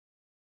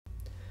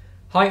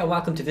Hi and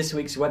welcome to this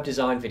week's web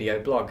design video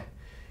blog.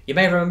 You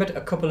may have remembered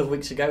a couple of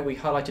weeks ago we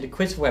highlighted a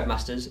quiz for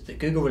webmasters that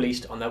Google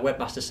released on their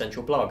Webmaster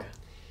Central blog.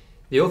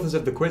 The authors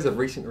of the quiz have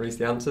recently released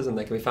the answers and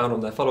they can be found on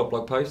their follow-up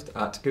blog post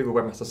at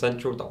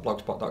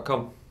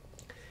googlewebmastercentral.blogspot.com.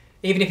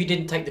 Even if you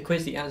didn't take the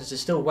quiz, the answers are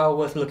still well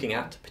worth looking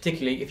at,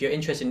 particularly if you're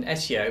interested in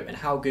SEO and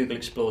how Google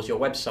explores your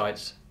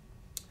websites.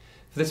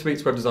 For this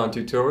week's web design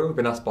tutorial, we've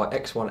been asked by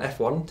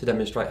X1F1 to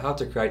demonstrate how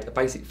to create a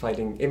basic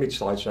fading image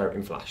slideshow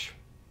in Flash.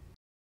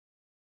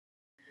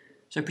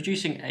 So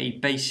producing a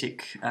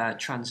basic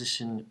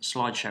transition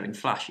slideshow in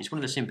Flash is one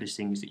of the simplest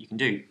things that you can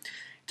do.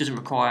 It doesn't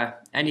require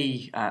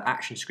any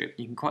action script.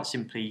 You can quite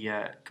simply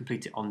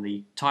complete it on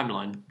the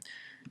timeline.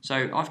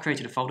 So I've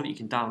created a folder that you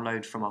can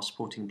download from our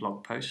supporting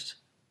blog post,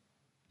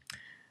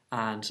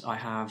 and I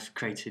have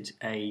created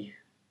a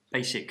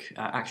basic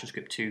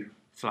ActionScript 2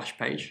 Flash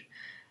page,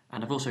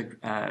 and I've also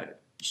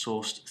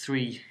sourced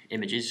 3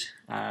 images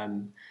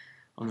on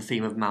the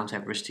theme of Mount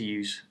Everest to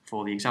use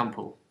for the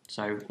example.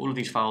 So all of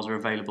these files are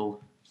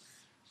available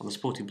on the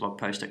supporting blog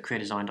post at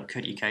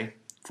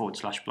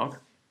crearedesign.co.uk/blog.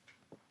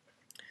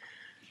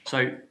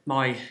 So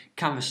my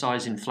canvas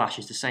size in Flash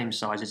is the same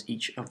size as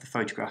each of the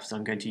photographs that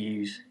I'm going to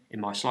use in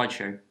my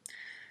slideshow.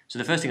 So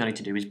the first thing I need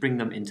to do is bring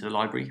them into the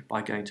library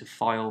by going to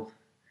File,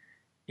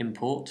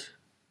 Import,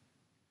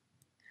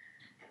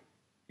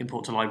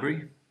 Import to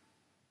Library.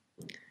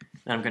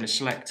 Then I'm going to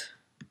select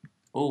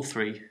all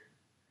 3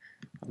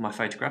 of my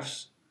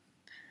photographs.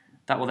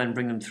 That will then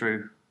bring them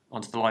through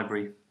onto the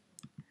library.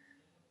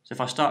 So if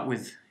I start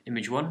with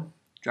image 1,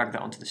 drag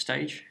that onto the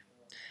stage,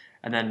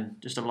 and then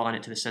just align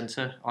it to the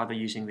center, either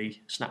using the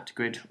snap to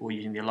grid or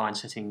using the align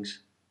settings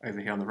over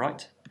here on the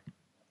right.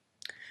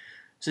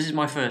 So this is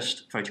my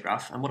first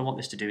photograph, and what I want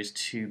this to do is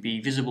to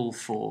be visible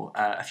for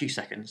a few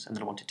seconds, and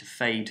then I want it to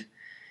fade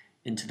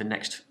into the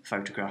next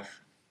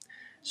photograph.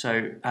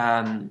 So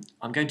I'm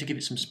going to give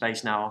it some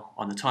space now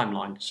on the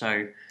timeline.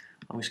 So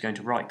I'm just going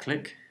to right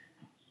click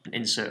and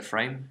insert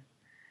frame.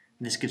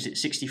 And this gives it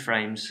 60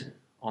 frames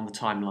on the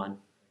timeline.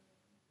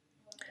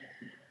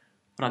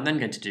 What I'm then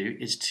going to do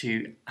is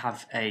to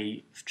have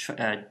a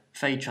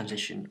fade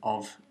transition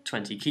of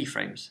 20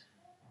 keyframes.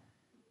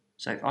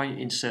 So if I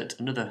insert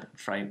another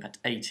frame at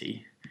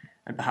 80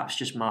 and perhaps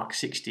just mark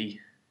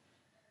 60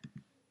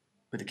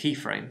 with a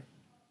keyframe,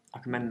 I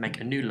can then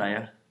make a new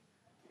layer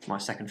for my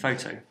second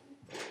photo.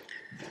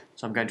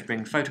 So I'm going to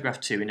bring photograph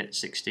 2 in at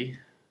 60.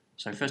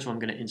 So first of all I'm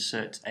going to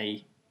insert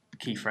a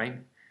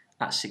keyframe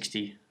at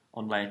 60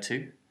 on layer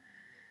 2.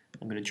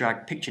 I'm going to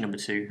drag picture number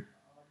 2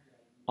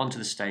 onto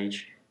the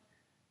stage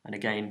and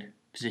again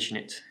position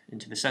it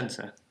into the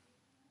center.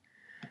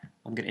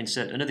 I'm going to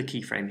insert another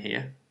keyframe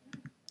here.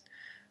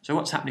 So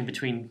what's happening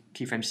between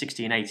keyframe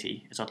 60 and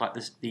 80 is I'd like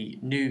the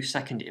new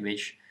second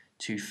image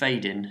to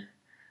fade in,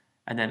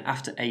 and then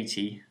after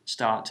 80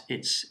 start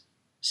its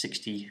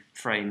 60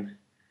 frame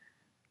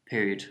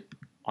period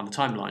on the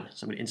timeline.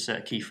 So I'm going to insert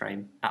a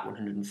keyframe at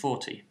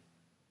 140.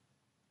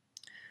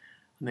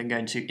 I'm then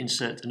going to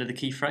insert another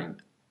keyframe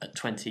at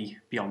 20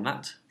 beyond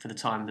that for the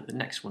time that the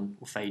next one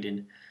will fade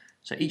in.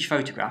 So each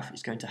photograph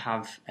is going to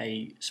have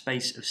a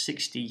space of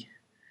 60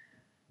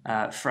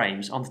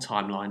 frames on the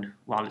timeline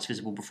while it's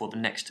visible before the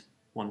next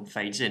one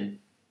fades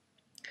in.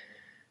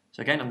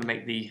 So again, I'm going to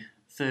make the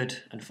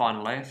third and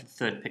final layer for the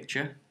third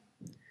picture,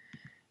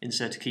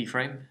 insert a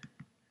keyframe,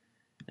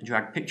 and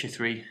drag picture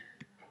 3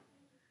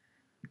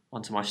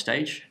 onto my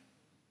stage.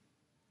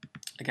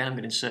 Again, I'm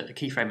going to insert a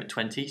keyframe at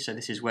 20, so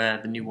this is where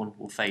the new one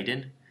will fade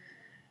in.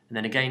 And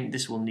then again,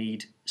 this will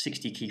need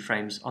 60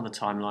 keyframes on the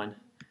timeline,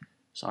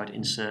 so I'd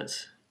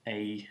insert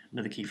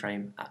another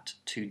keyframe at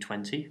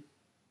 220.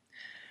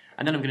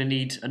 And then I'm going to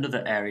need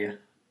another area,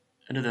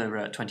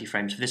 another 20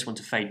 frames for this one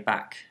to fade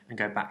back and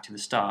go back to the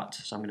start.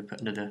 So I'm going to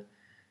put another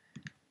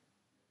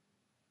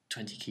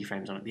 20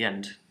 keyframes on at the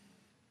end.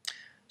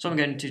 So what I'm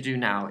going to do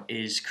now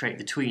is create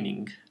the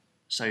tweening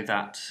so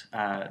that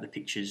the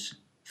pictures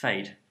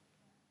fade.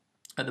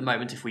 At the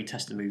moment, if we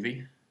test the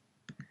movie,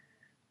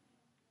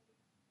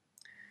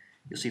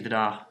 you'll see that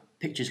our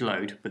pictures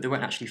load, but they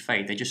won't actually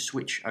fade, they just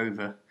switch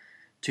over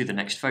to the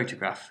next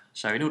photograph.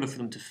 So in order for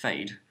them to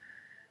fade,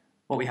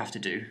 what we have to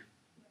do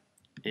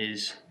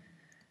is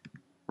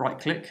right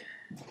click,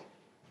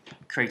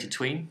 create a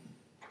tween,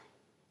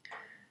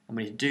 and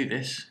we need to do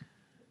this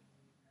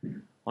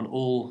on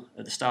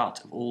at the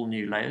start of all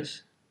new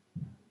layers.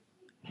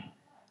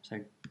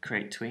 So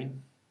create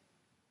tween,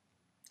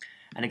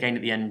 and again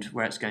at the end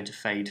where it's going to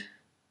fade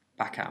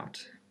back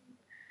out.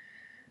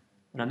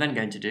 What I'm then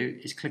going to do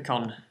is click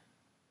on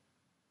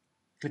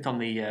the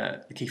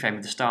keyframe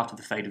at the start of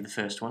the fade of the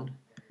first one,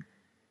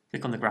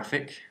 click on the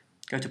graphic,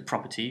 go to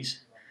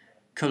Properties,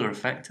 Color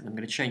Effect, and I'm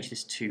going to change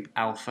this to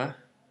Alpha,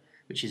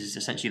 which is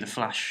essentially the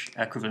Flash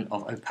equivalent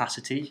of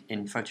opacity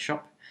in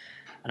Photoshop,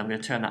 and I'm going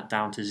to turn that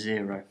down to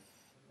 0.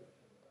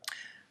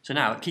 So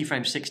now at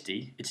keyframe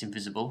 60 it's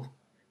invisible,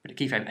 but at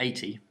keyframe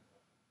 80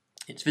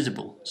 it's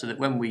visible, so that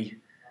when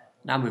we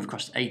now move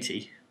across to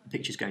 80 the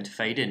picture is going to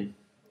fade in.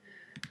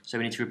 So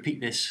we need to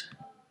repeat this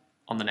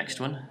on the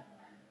next one.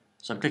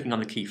 So I'm clicking on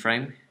the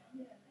keyframe,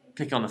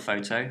 click on the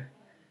photo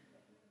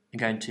and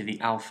go into the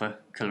alpha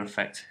colour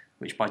effect,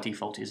 which by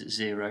default is at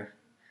 0.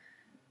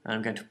 And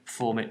I'm going to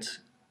perform it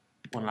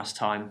one last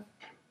time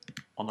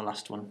on the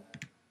last one.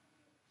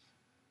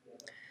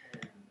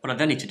 What I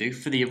then need to do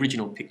for the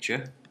original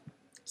picture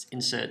is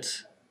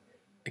insert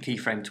a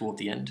keyframe toward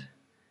the end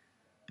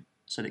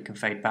so that it can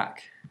fade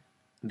back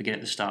and begin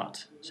at the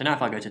start. So now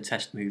if I go to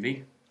test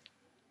movie,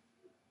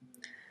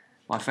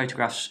 my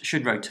photographs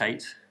should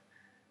rotate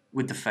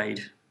with the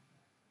fade,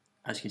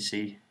 as you can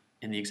see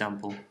in the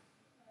example.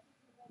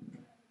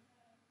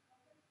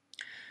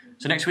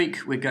 So next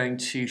week we're going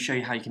to show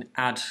you how you can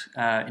add,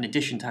 in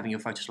addition to having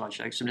your photo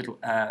slideshow, some little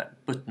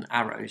button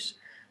arrows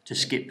to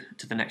skip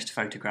to the next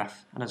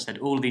photograph. And as I said,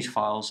 all of these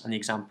files and the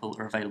example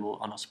are available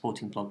on our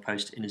supporting blog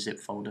post in a zip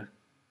folder.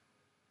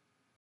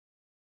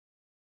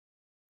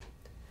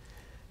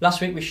 Last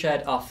week we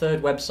shared our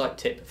third website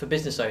tip for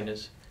business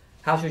owners,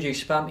 how to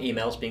reduce spam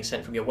emails being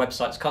sent from your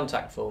website's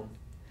contact form.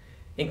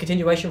 In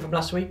continuation from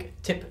last week,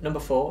 tip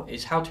number 4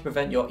 is how to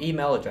prevent your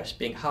email address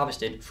being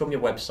harvested from your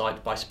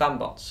website by spam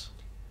bots.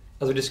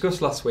 As we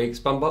discussed last week,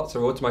 spam bots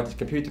are automated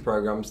computer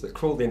programs that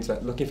crawl the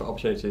internet looking for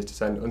opportunities to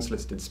send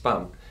unsolicited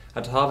spam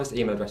and to harvest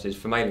email addresses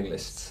for mailing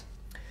lists.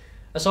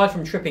 Aside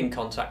from tripping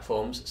contact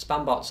forms,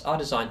 spam bots are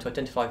designed to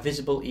identify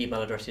visible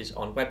email addresses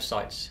on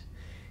websites.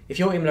 If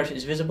your email address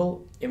is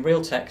visible in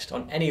real text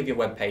on any of your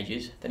web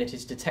pages, then it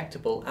is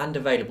detectable and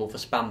available for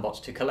spam bots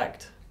to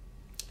collect.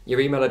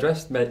 Your email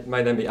address may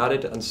then be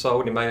added and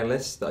sold in mailing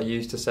lists that are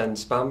used to send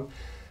spam,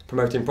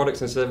 promoting products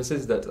and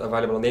services that are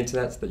available on the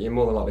internet that you're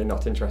more than likely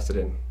not interested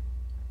in.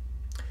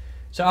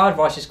 So our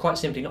advice is quite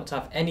simply not to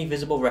have any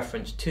visible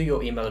reference to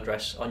your email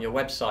address on your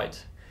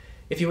website.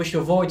 If you wish to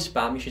avoid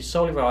spam, you should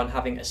solely rely on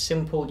having a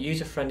simple,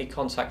 user-friendly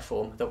contact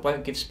form that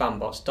won't give spam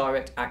bots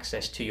direct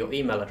access to your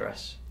email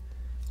address.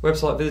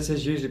 Website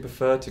visitors usually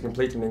prefer to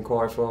complete an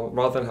inquiry form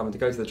rather than having to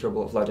go to the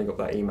trouble of loading up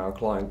their email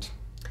client.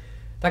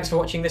 Thanks for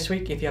watching this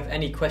week. If you have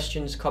any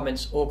questions,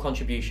 comments or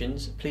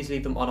contributions, please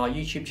leave them on our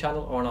YouTube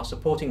channel or on our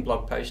supporting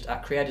blog post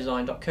at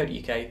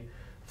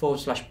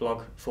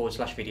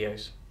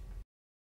crearedesign.co.uk/blog/videos.